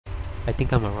I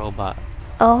think I'm a robot.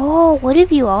 Oh, what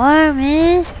if you are,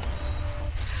 man?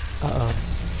 Uh-oh.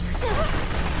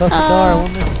 Close the door,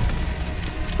 woman.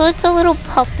 So it's a little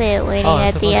puppet waiting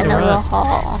at the end of the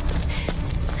hall.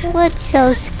 What's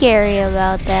so scary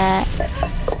about that?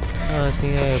 Oh,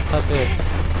 yeah, puppet.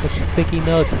 It's sticky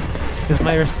notes. It's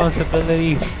my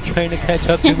responsibilities trying to catch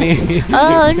up to me.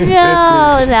 Oh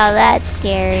no! Now that's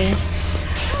scary.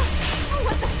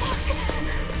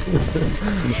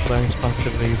 My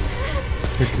responsibilities.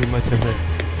 There's too much of it.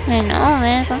 I know,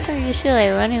 man. Sometimes you feel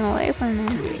like running away from them.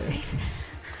 Am I safe?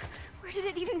 Where did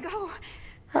it even go?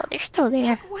 Oh, they're still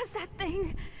there. What was that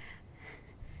thing?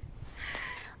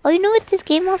 Oh, you know what this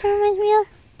game also reminds me of?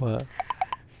 What?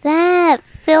 That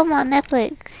film on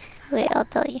Netflix. Wait, I'll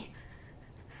tell you.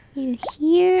 You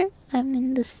hear? I'm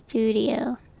in the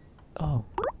studio. Oh.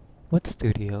 What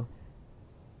studio?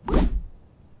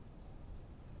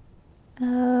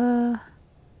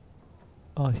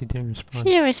 Oh, she didn't respond. She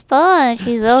didn't respond.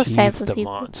 She's those type of people.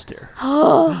 Monster.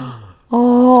 Oh,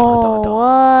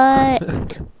 what?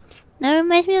 That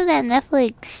reminds me of that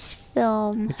Netflix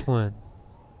film. Which one?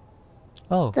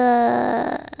 Oh.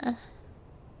 The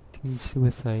Teen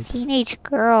suicides. teenage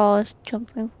girls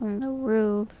jumping from the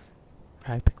roof.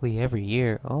 Practically every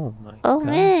year. Oh my god. Oh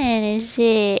man, is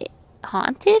it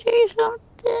haunted or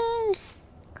something?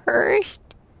 Cursed?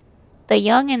 The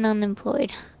Young and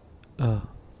Unemployed. Oh.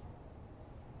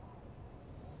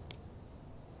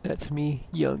 That's me,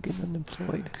 young and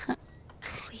unemployed.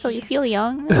 So you feel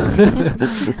young?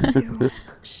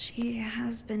 She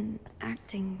has been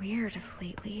acting weird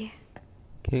lately.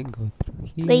 Can't go through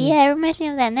here. But yeah, it reminds me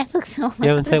of that Netflix film. You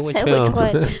haven't said which film.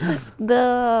 The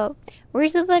the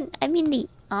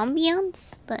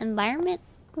ambiance, the environment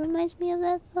reminds me of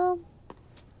that film.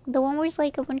 The one where it's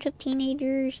like a bunch of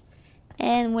teenagers,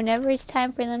 and whenever it's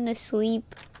time for them to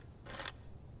sleep,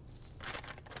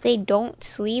 they don't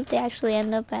sleep. They actually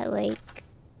end up at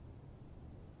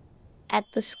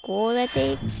the school that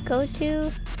they go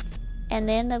to, and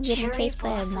they end up getting chased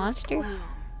by a monster.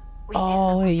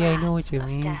 Oh, yeah, I know what you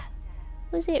mean.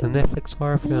 Was it? The Netflix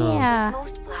horror film. Yeah. With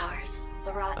most flowers,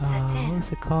 the rot sets in.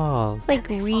 What's it called? It's like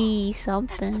That's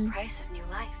something. the price of new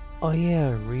life. Oh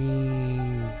yeah,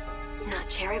 Not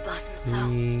cherry blossoms though.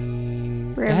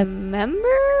 Remember?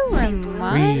 and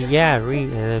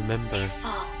remember.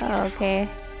 Fall. Oh, okay.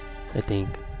 I think.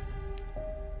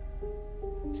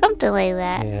 Something like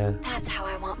that. Yeah. That's how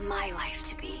I want my life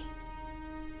to be.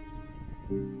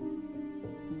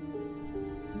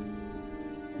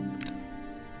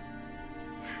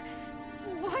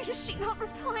 Why is she not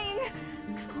replying?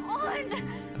 Come on!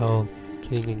 Oh,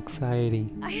 getting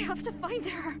anxiety. I have to find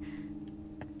her.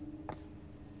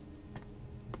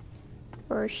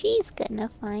 Or she's gonna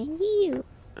find you.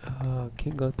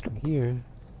 Can't go through here.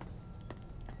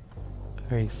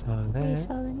 I already saw You that.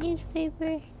 saw the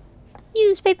newspaper.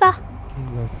 Newspaper!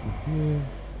 Can't go through here.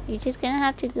 You're just gonna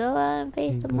have to go out and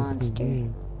face Can't the go through monster. here.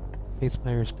 Face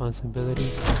my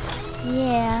responsibilities.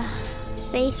 Yeah.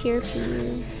 Face your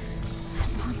fears.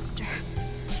 That monster.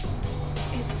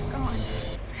 It's gone,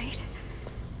 right?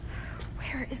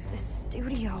 Where is this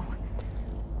studio?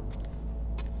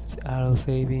 It's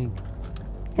auto-saving.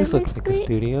 This looks like a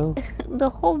studio. The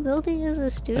whole building is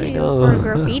a studio know. for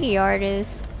graffiti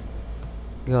artists.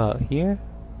 Go out here.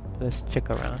 Let's check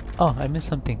around. Oh, I missed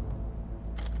something.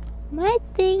 My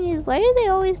thing is, why do they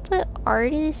always put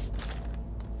artists?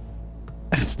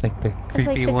 It's like the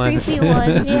creepy Like the ones. creepy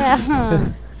ones,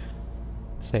 yeah.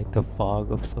 It's like the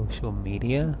fog of social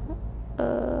media.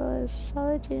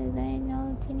 Solitude, I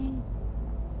know, teenage.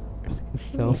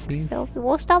 Selfies.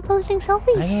 Well, stop posting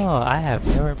selfies. I know. I have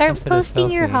never Start posted posting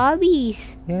a your selfie.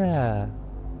 hobbies. Yeah.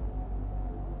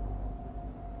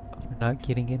 We're not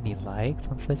getting any likes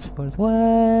on such photos. What?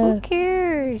 Who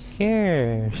cares?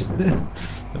 Cares?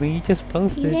 I mean, you just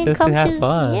posted You didn't just to come have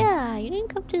fun. Yeah, you didn't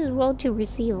come to this world to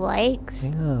receive likes.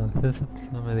 Yeah, this is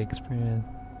some of the experience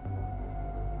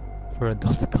for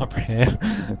adults to comprehend.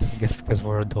 I guess because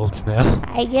we're adults now.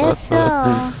 I guess so.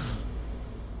 I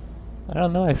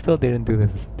don't know. I still didn't do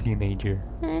this as a teenager.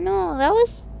 I know, that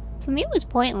was, to me, it was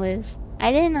pointless.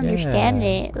 I didn't understand Yeah.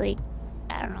 it. Like,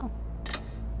 I don't know.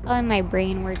 Probably my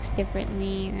brain works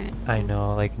differently. Or... I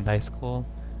know, like in high school,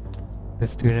 the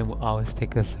student would always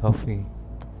take a selfie.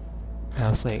 And I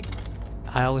was like,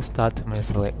 I always thought to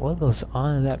myself, like, what goes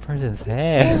on in that person's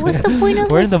head? Hey, what's the point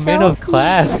of We're a in the middle of selfie?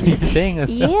 class and you're taking a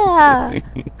Yeah.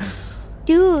 selfie.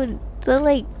 Dude, the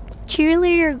like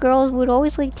cheerleader girls would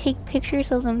always like take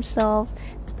pictures of themselves.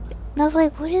 And I was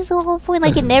like, what is the whole point?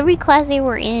 Like in every class they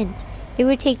were in, they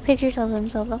would take pictures of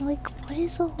themselves. I'm like, what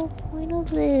is the whole point of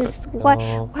this? Why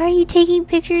No. are you taking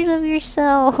pictures of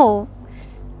yourself?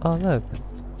 Oh, look.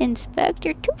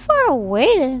 Inspector, too far away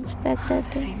to inspect The that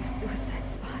thing. famous suicide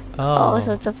spot. Oh, Oh,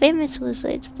 so it's a famous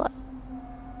suicide spot.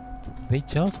 they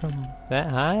jump from that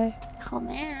high? Oh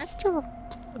man, that's too.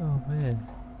 Oh, man.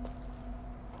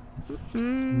 That's- That's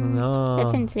No.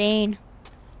 insane.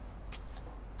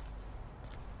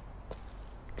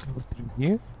 Go through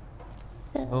here?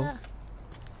 Oh. Uh,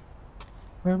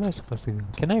 Where am I supposed to go?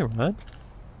 Can I run?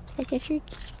 I guess you're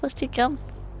just supposed to jump.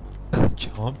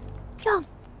 Jump? Jump,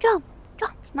 jump,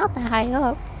 jump. It's not that high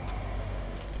up.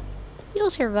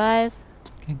 You'll survive.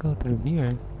 Can't go through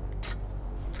here.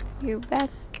 You're back.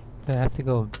 Do I have to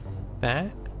go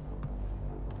back?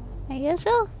 I guess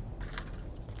so.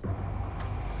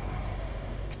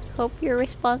 Hope your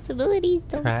responsibilities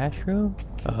don't. Trash room?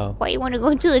 Oh. Why you want to go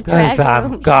into the trash Because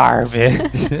I'm room?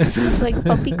 garbage. Like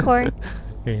puppy corn.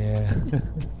 Yeah.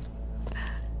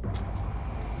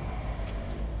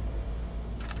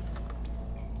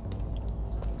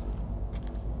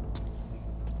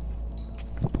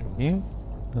 Through here?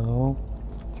 No.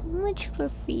 Too much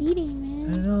graffiti, I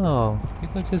man. know.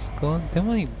 People just go. They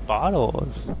want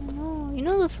bottles. I know. You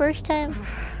know the first time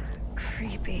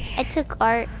Creepy. I took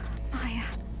art, Maya.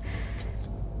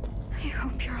 I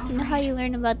hope you're you know how alright. you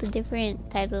learn about the different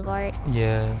types of art?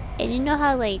 Yeah. And you know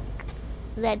how, like,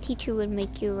 that teacher would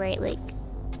make you write, like,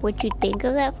 what you think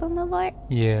of that form of art?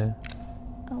 Yeah.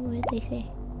 Oh, what did they say?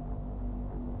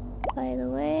 By the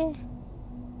way.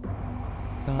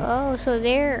 Oh, so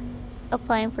they're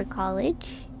applying for college.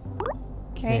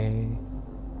 Okay.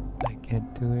 I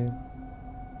can't do it.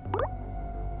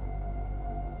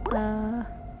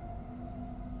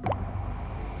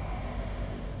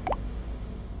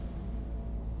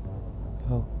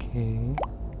 Okay.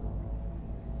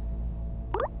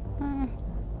 Hmm,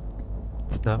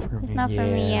 It's not for it's me. not for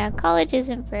me, yeah. College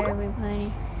isn't for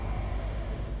everybody.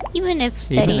 Even if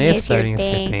Even studying if is studying your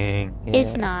is thing, your thing. Yeah.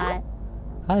 it's not.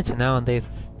 College nowadays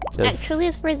is just Actually,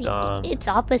 it's for the. dumb. It's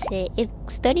opposite. If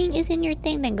studying isn't your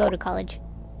thing, then go to college.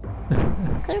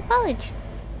 Go to college.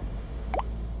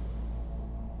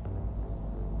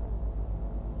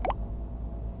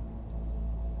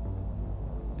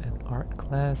 An art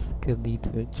class could lead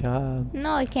to a job.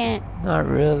 No, I can't. Not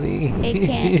really. It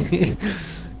can't.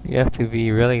 You have to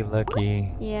be really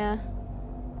lucky. Yeah.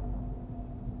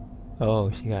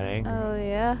 Oh, she got angry. Oh,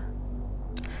 yeah.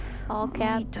 All Mommy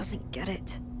cap. doesn't get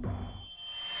it.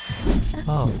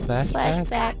 Oh, flashback? Flashback.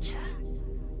 Gotcha.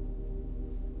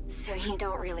 So you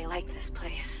don't really like this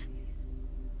place.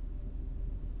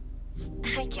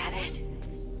 I get it.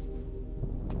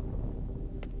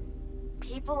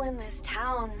 People in this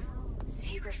town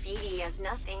see graffiti as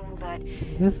nothing but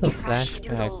This is a trashy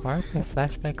flashback. doodles. Why are the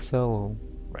flashbacks so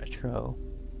retro?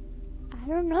 I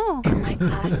don't know. My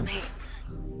classmates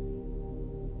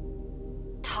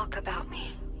talk about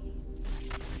me.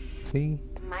 See?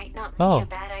 Might not be Oh. a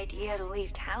bad idea to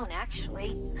leave town,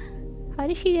 actually. How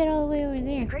did she get all the way over The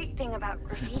there? great thing about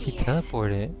graffiti She is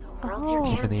teleported the world's your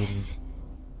Oh. canvas.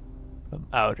 from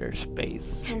outer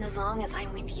space. And as long as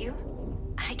I'm with you,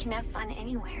 I can have fun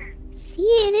anywhere. See,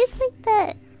 it is like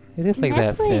that. It is like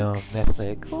that film,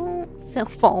 Netflix.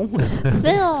 Film. Film.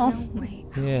 No, wait.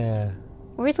 Yeah.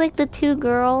 Where it's like the two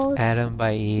girls. Adam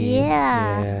by Eve.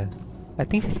 Yeah. Yeah. I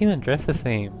think she's even dressed the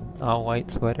same. All white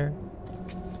sweater.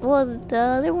 Well, the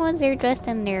other ones, they're dressed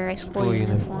in their school School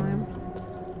uniform.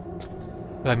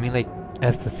 I mean, like,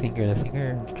 as the singer is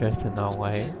dressed in all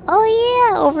white. Oh,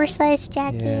 yeah. Oversized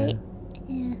Yeah. jacket.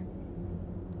 Yeah.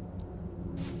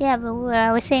 Yeah, but what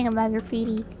I was saying about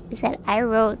graffiti is that I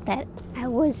wrote that I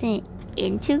wasn't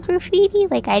into graffiti.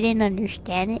 Like, I didn't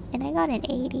understand it. And I got an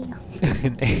 80.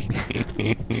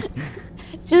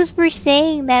 Just for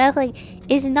saying that, I was like,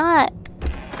 it's not.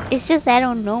 It's just I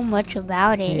don't know much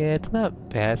about it. Yeah, it's not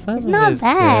bad. Some It's of not it's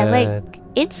bad. good. Like,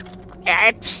 it's.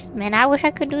 Man, I wish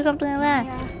I could do something like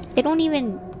that. They don't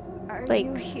even, Are like,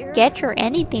 you here? sketch or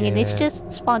anything. And it's Yeah.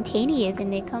 just spontaneous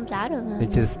and it comes out of them. They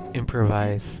just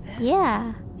improvise.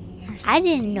 Yeah. You're I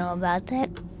didn't know about that.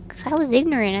 Because I was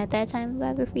ignorant at that time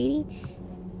about graffiti.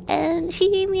 And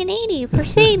she gave me an 80 for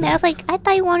saying that. I was like, I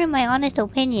thought you wanted my honest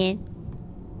opinion.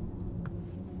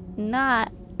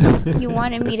 Not you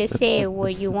wanted me to say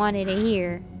what you wanted to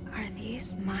hear. Are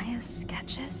these Maya's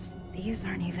sketches? These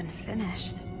aren't even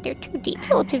finished. They're too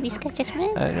detailed to be sketches,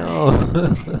 man. I know.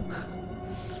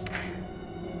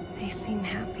 They seem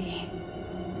happy.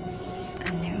 A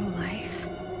new life.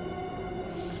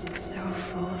 So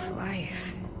full of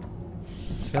life.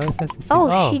 She always has to say,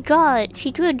 Oh,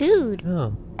 she drew a dude.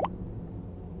 Oh.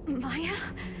 Maya?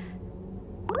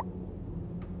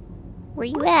 Where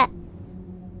you at?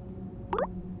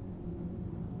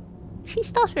 She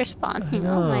stops responding.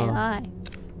 Oh my Oh. god.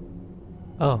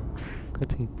 Oh, good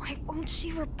to. Why won't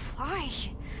she reply?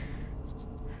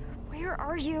 Where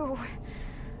are you?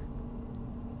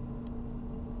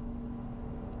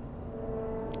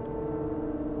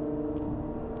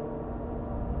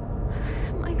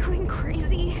 Am I going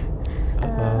crazy?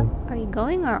 Are you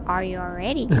going or are you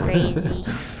already crazy?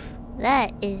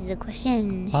 That is the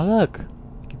question. Oh look,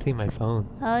 you can see my phone.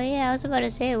 Oh yeah, I was about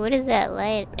to say, what is that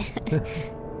light? I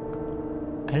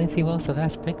didn't see what was the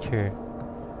last picture.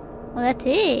 Well, that's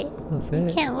it. That's You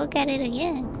it. can't look at it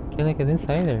again. Can't look at this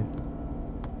either.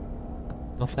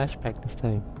 No flashback this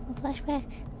time. No flashback.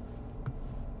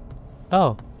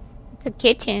 Oh, It's a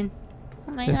kitchen.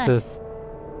 Oh my this god. is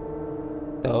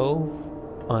stove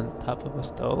on top of a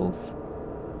stove.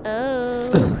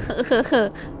 Oh.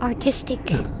 Artistic.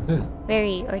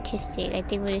 Very artistic. I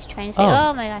think what it's trying to say. Oh.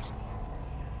 Oh my gosh.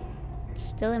 It's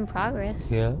still in progress.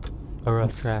 Yeah, a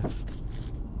rough draft.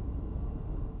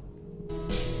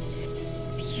 It's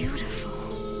beautiful.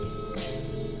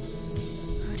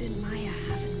 Who did Maya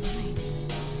have in mind?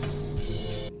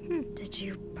 Did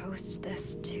you post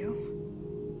this too?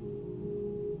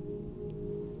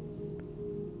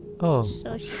 Oh,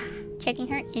 So she's checking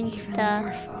her Even more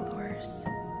Insta. followers.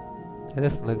 that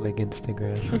doesn't look like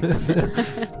Instagram.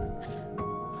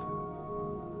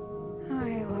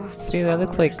 I lost See, that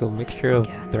looks like a followers mixture of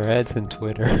again. Threads and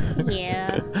Twitter.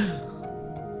 Yeah.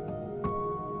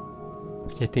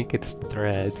 Which I think it's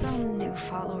Threads. Some new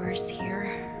followers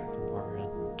here. Or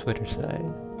on Twitter side.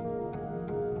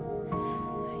 I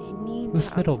need Who's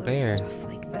to Little upload Bear? stuff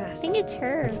like I this. think it's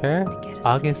her. It's her? To get as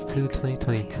August many 2, likes as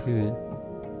Maya. 2022.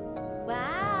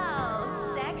 Wow,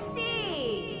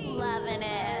 sexy! Loving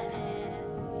it.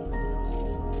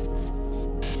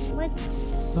 What?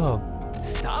 Oh,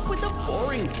 Stop with the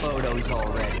boring photos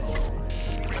already.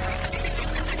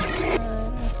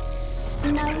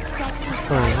 No sexy what's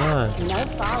going on? no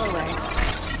followers.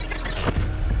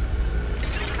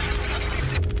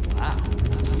 Wow.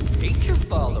 Hate your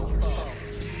followers.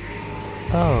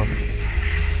 Oh,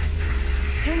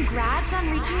 Congrats on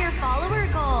reaching your follower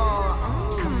goal.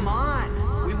 Oh. Come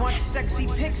on. We want sexy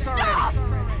pics already.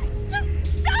 Just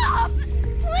stop!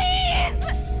 Please!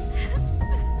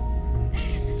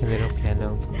 the little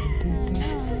piano.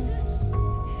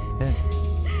 Yes.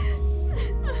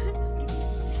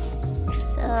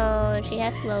 So she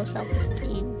has low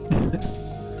self-esteem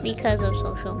because of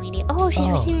social media. Oh, she's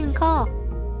Oh. receiving a call.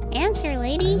 Answer, I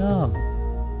lady. know.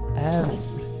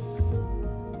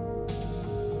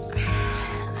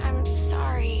 I'm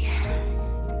sorry.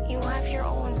 You have your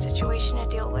own situation to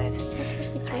deal with. What's her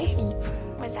situation?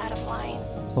 Was out of line.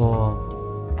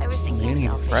 Oh, I was thinking Really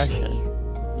selfishly. depression.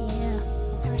 Yeah.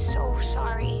 I'm so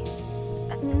sorry.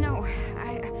 No,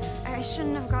 I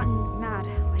shouldn't have gotten mad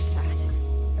like that.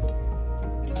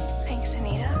 Thanks,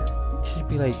 Anita. you should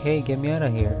be like, hey, get me out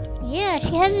of here. Yeah,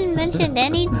 she hasn't mentioned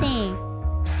anything.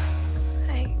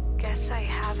 I guess I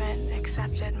haven't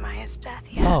accepted Maya's death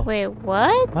yet. Oh, Wait,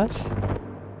 what? what?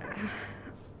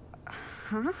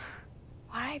 Huh?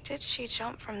 Why did she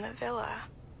jump from the villa?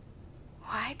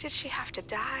 Why did she have to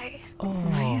die? Oh,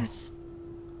 Maya's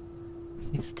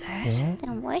he's dead? dead?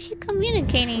 Then why is she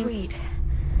communicating? Wait.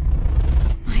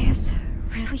 Maya's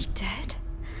really dead?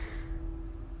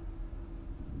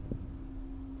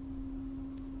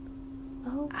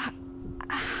 Oh, How?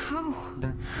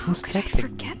 Then How who's could I texting?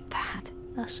 forget that?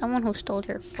 someone who stole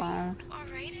her phone.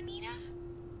 Alright, Anita?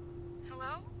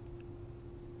 Hello?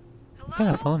 What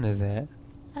kind of phone is that?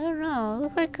 I don't know. It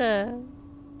looks like a.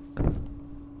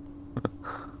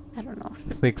 I don't know.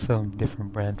 It's like some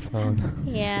different brand phone.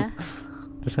 Yeah,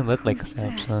 Doesn't look like Who's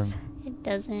Samsung. this? it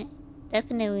doesn't.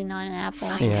 Definitely not an Apple.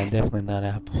 Fine. Yeah, definitely not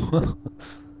Apple.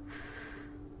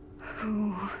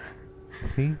 Who?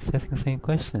 See, it's asking the same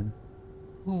question.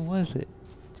 Who was it?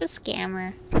 It's a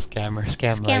scammer. A scammer.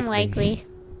 Scam Scam likely.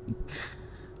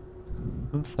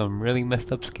 Some really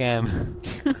messed up scam.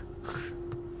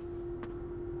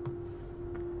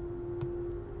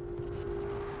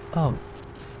 Oh.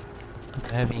 I'm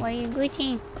heavy. Why are you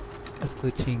glitching? I'm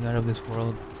glitching out of this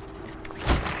world.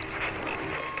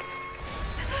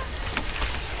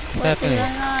 What's What's going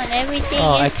happening? on? Everything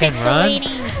Oh, I is can run?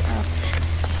 pixelating.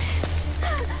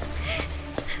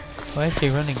 Why is she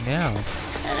running now?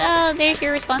 Oh, there's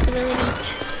your responsibility.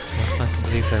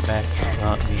 Responsibilities are back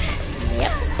about me.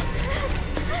 Yep.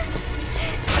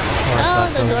 I Oh, thought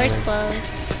the those door's were- closed.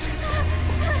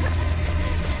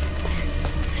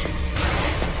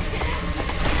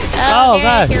 Oh, there's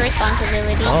gosh. your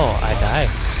responsibility. Oh, I died.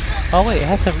 Oh wait, it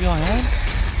has a real hand?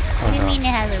 What Oh do you no. mean it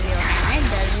has a real hand? It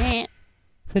doesn't.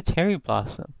 It's a cherry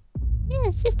blossom. Yeah,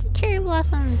 it's just a cherry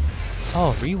blossom.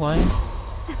 Oh, rewind.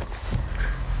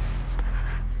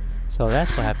 So So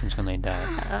that's what happens when they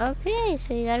die. Okay,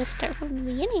 so you gotta start from the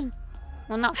beginning.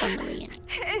 Well, not from the beginning.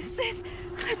 Is this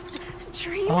a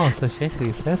dream? Oh, so she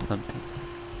actually says something.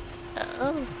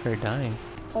 Oh, Her dying.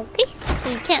 okay. So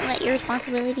you can't let your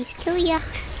responsibilities kill ya.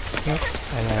 Yep.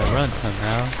 I gotta run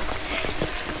somehow.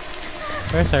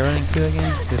 Where's I running to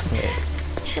again? This way.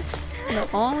 The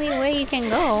only way you can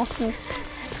go. And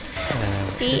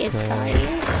See, this it's way.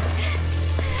 tired.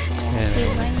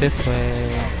 And this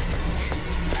way.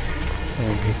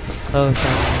 And just close down.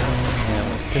 And I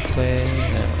went this way.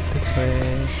 And I went this way.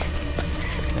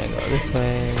 And I go this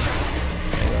way.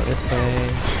 And I go this way.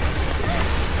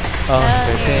 Oh,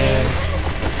 right there.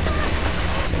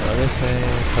 Go this way.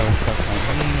 Close up on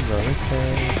me. Go this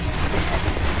way.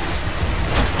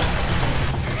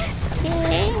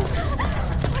 Okay.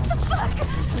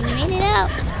 You made it out. I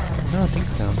don't think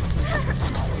so.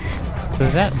 So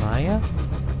is that Maya?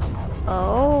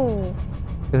 Oh.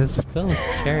 Because it's filled with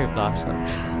cherry blossoms.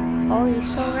 Oh, you're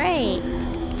so right.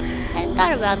 I hadn't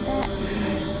thought about that.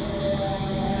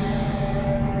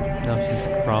 No, she's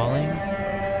crawling.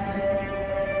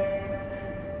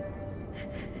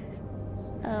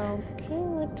 Okay,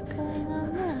 what's going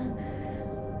on now?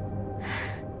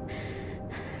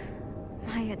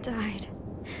 Maya died.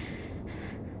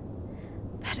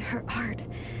 But her art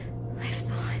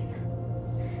lives on.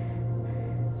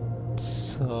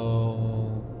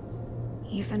 So...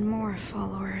 Even more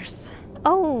followers.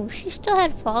 Oh, she still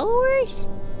had followers?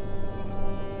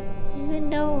 Even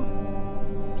though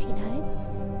she died?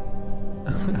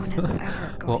 No one is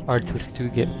ever going well, to artists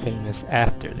notice. do get famous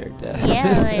after their death.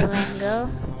 Yeah, like Van Gogh.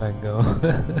 Van Gogh.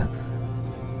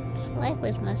 His life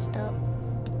was messed up.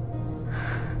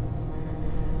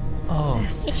 Oh,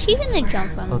 This Is she is gonna where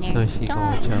jump from that's there? where she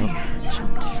gonna Don't, jump. Maya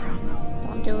jumped from.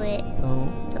 don't do it.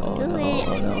 Don't. Don't Oh do no, it.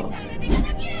 oh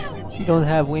no. You don't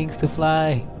have wings to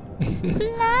fly.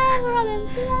 Fly, Robin,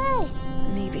 fly!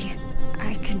 Maybe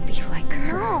I can be like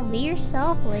her. No, be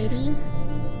yourself, lady.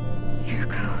 Here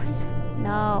goes.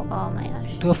 No, oh my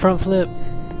gosh. Do a front flip.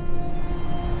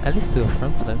 At least do a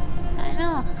front flip. I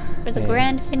know. For the Yeah.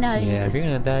 grand finale. Yeah, if you're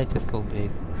gonna die, just go big.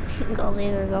 Go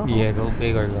big or go home. Yeah, go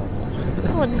big or go home.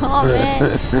 Oh no,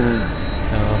 man.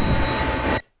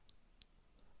 No.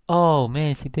 Oh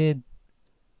man, she did.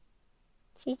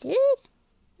 She did?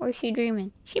 Or is she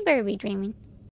dreaming? She better be dreaming.